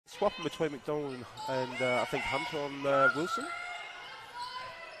swapping between McDonald and I think Hunter on Wilson.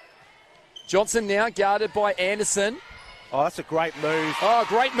 Johnson now guarded by Anderson. Oh, that's a great move. Oh,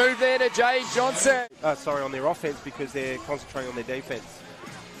 great move there to Jade Johnson. Sorry, on their offense because they're concentrating on their defense.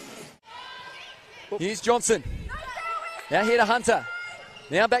 Here's Johnson. Now here to Hunter.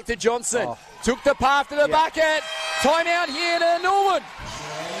 Now back to Johnson. Oh. Took the path to the bucket. Timeout here to Norwood.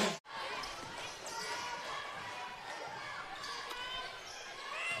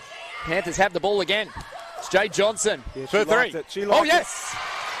 Panthers have the ball again. It's Jade Johnson for three. Oh, yes.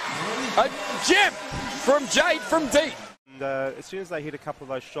 A gem from Jade from deep. And as soon as they hit a couple of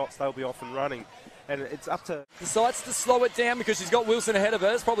those shots, they'll be off and running. And it's up to... Decides to slow it down because she's got Wilson ahead of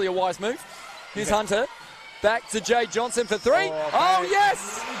her. It's probably a wise move. Here's Hunter. Back to Jade Johnson for three. Oh,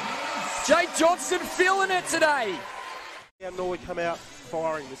 yes. Jade Johnson feeling it today. Now Norwood come out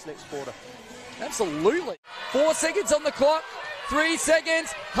firing this next quarter. Absolutely. 4 seconds on the clock. 3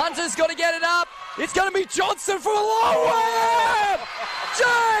 seconds. Hunter's got to get it up. It's going to be Johnson for a long way.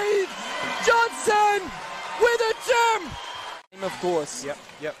 Jade Johnson with a gem. Of course.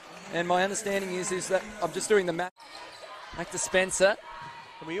 Yep. And my understanding is that I'm just doing the math. Back to Spencer.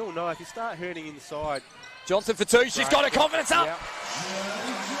 And we all know if you start hurting inside. Johnson for two. She's got her confidence up. Yep.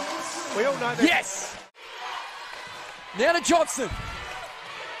 We all know that. Yes. Now to Johnson.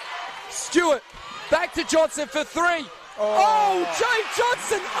 Stewart. Back to Johnson for three. Oh, Jade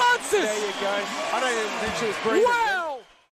Johnson answers. There you go. I don't even think she was breathing. Wow.